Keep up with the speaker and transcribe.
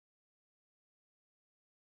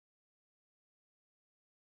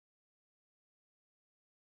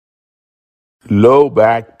low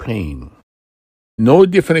back pain. No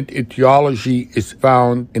definite etiology is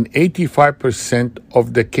found in 85%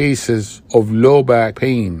 of the cases of low back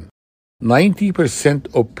pain.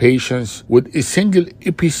 90% of patients with a single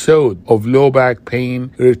episode of low back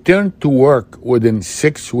pain return to work within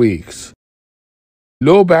 6 weeks.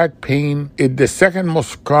 Low back pain is the second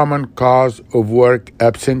most common cause of work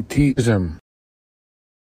absenteeism.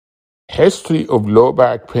 History of low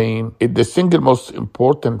back pain is the single most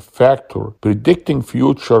important factor predicting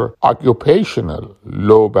future occupational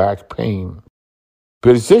low back pain.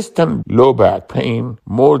 Persistent low back pain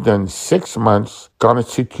more than 6 months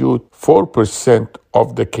constitute 4%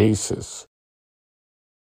 of the cases.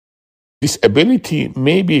 Disability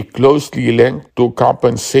may be closely linked to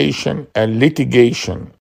compensation and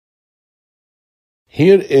litigation.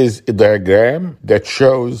 Here is a diagram that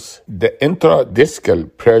shows the intradiscal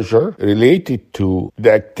pressure related to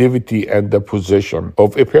the activity and the position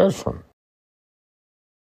of a person.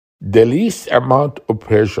 The least amount of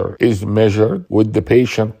pressure is measured with the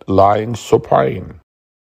patient lying supine.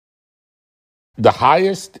 The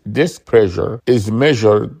highest disc pressure is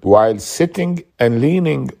measured while sitting and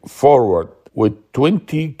leaning forward with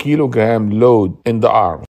 20 kilogram load in the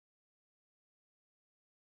arm.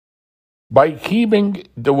 By keeping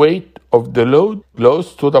the weight of the load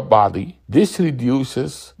close to the body, this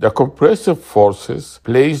reduces the compressive forces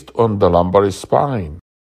placed on the lumbar spine.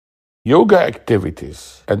 Yoga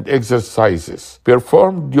activities and exercises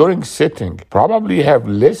performed during sitting probably have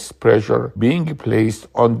less pressure being placed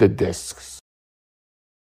on the discs.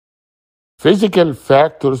 Physical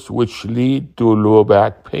factors which lead to low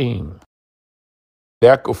back pain: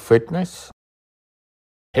 lack of fitness,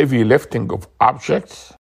 heavy lifting of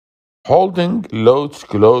objects. Holding loads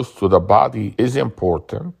close to the body is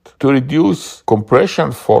important to reduce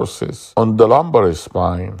compression forces on the lumbar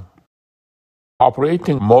spine.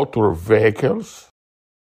 Operating motor vehicles,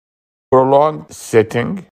 prolonged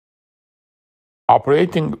sitting,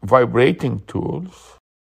 operating vibrating tools,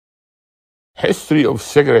 history of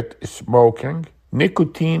cigarette smoking.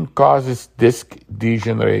 Nicotine causes disc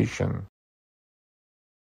degeneration.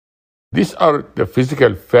 These are the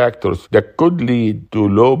physical factors that could lead to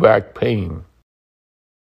low back pain.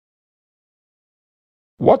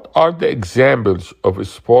 What are the examples of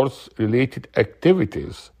sports-related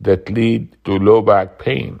activities that lead to low back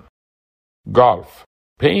pain? Golf.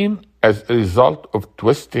 Pain as a result of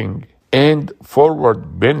twisting and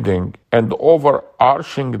forward bending and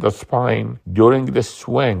overarching the spine during the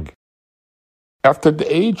swing. After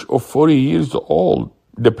the age of 40 years old,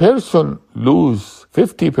 the person loses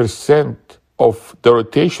 50% of the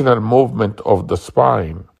rotational movement of the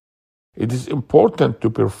spine. It is important to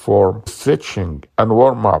perform stretching and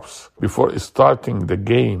warm-ups before starting the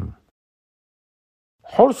game.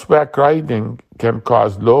 Horseback riding can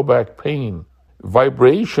cause low back pain.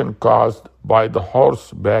 Vibration caused by the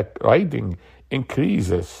horseback riding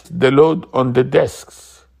increases the load on the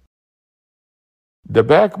discs. The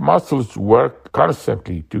back muscles work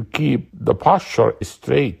constantly to keep the posture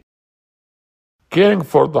straight. Caring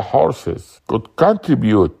for the horses could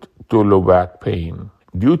contribute to low back pain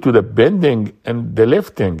due to the bending and the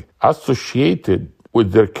lifting associated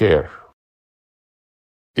with their care.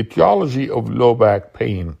 Etiology of low back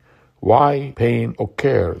pain. Why pain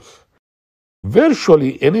occurs.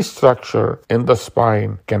 Virtually any structure in the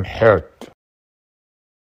spine can hurt.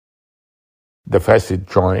 The facet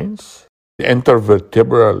joints, the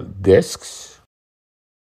intervertebral discs,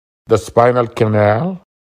 the spinal canal,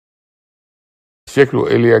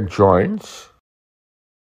 sacroiliac joints,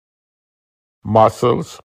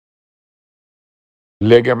 muscles,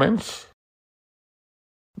 ligaments,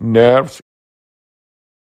 nerves,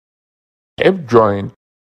 hip joint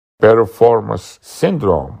piriformis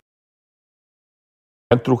syndrome,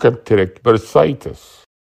 and trochanteric bursitis.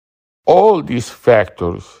 All these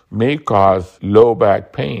factors may cause low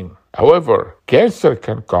back pain. However, cancer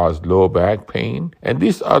can cause low back pain, and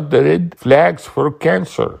these are the red flags for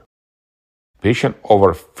cancer. Patient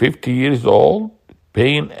over 50 years old,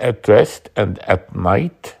 pain at rest and at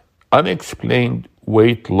night, unexplained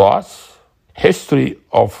weight loss, history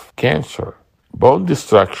of cancer, bone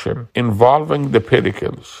destruction involving the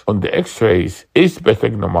pedicles on the x-rays is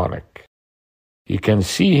pathognomonic. You can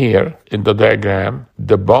see here in the diagram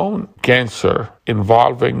the bone cancer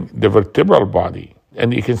involving the vertebral body.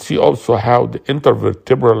 And you can see also how the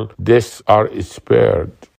intervertebral discs are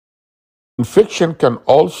spared. Infection can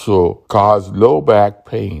also cause low back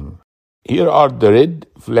pain. Here are the red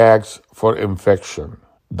flags for infection: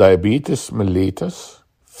 diabetes mellitus,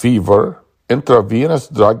 fever, intravenous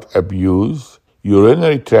drug abuse,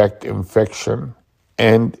 urinary tract infection,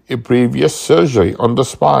 and a previous surgery on the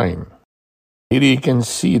spine. Here you can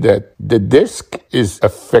see that the disc is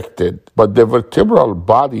affected, but the vertebral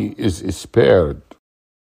body is spared.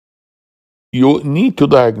 You need to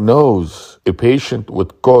diagnose a patient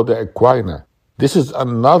with Coda equina. This is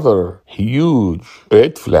another huge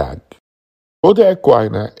red flag. Coda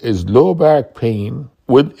equina is low back pain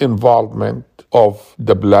with involvement of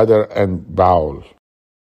the bladder and bowel.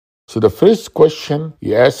 So the first question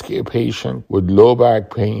you ask a patient with low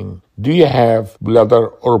back pain, do you have bladder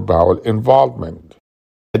or bowel involvement?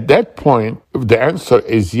 At that point, if the answer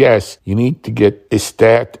is yes, you need to get a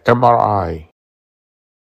stat MRI.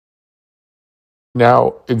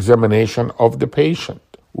 Now, examination of the patient.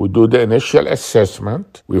 We do the initial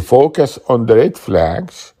assessment. We focus on the red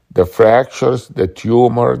flags, the fractures, the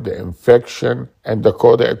tumor, the infection, and the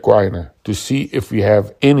Coda equina to see if we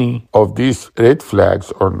have any of these red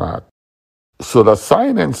flags or not. So the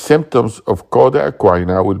signs and symptoms of Coda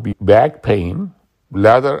equina will be back pain,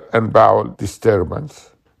 bladder and bowel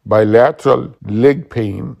disturbance, bilateral leg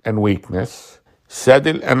pain and weakness,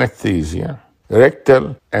 saddle anesthesia,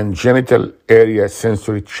 rectal and genital area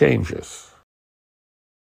sensory changes.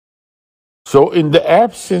 So in the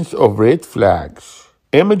absence of red flags,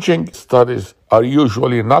 imaging studies are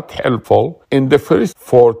usually not helpful in the first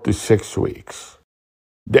 4 to 6 weeks.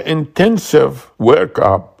 The intensive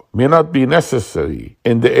workup may not be necessary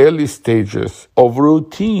in the early stages of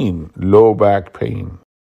routine low back pain.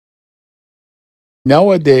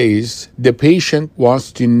 Nowadays, the patient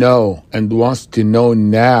wants to know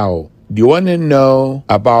now. Do you want to know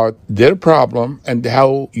about their problem and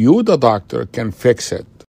how you, the doctor, can fix it?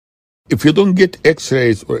 If you don't get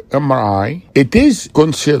x-rays or MRI, it is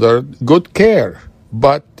considered good care,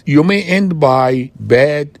 but you may end by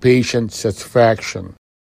bad patient satisfaction.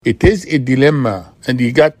 It is a dilemma, and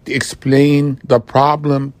you got to explain the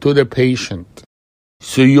problem to the patient.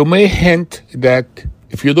 So you may hint that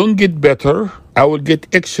if you don't get better, I will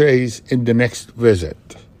get x-rays in the next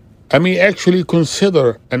visit. I may actually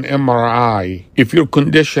consider an MRI if your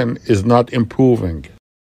condition is not improving.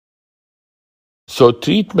 So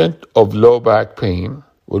treatment of low back pain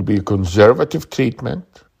will be conservative treatment,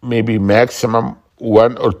 maybe maximum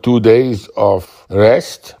 1 or 2 days of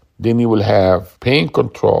rest. Then you will have pain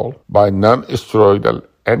control by non-steroidal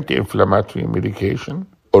anti-inflammatory medication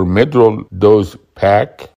or mid-roll dose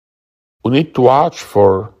pack. We need to watch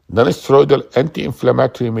for non-steroidal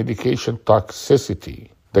anti-inflammatory medication toxicity,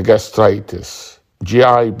 the gastritis,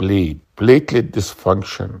 GI bleed, platelet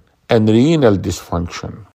dysfunction, and renal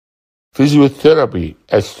dysfunction. Physiotherapy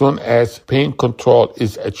as soon as pain control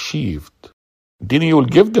is achieved. Then you will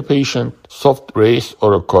give the patient soft brace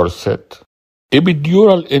or a corset.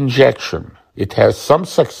 Epidural injection. It has some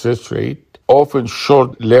success rate, often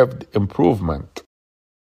short-lived improvement.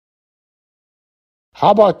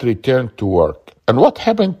 How about return to work? And what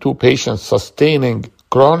happened to patients sustaining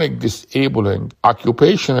chronic disabling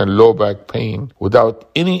occupational low back pain without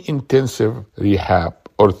any intensive rehab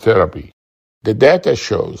or therapy? The data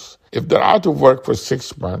shows if they're out of work for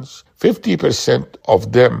 6 months, 50%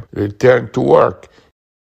 of them return to work.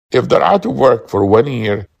 If they're out of work for 1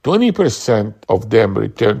 year, 20% of them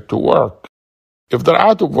return to work. If they're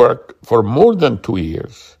out of work for more than 2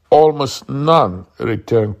 years, almost none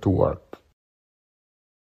return to work.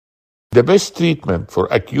 The best treatment for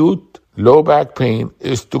acute low back pain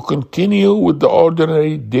is to continue with the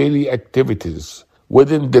ordinary daily activities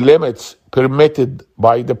within the limits permitted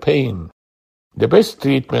by the pain. The best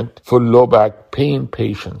treatment for low back pain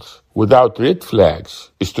patients without red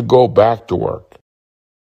flags is to go back to work.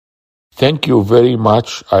 Thank you very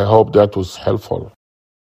much. I hope that was helpful.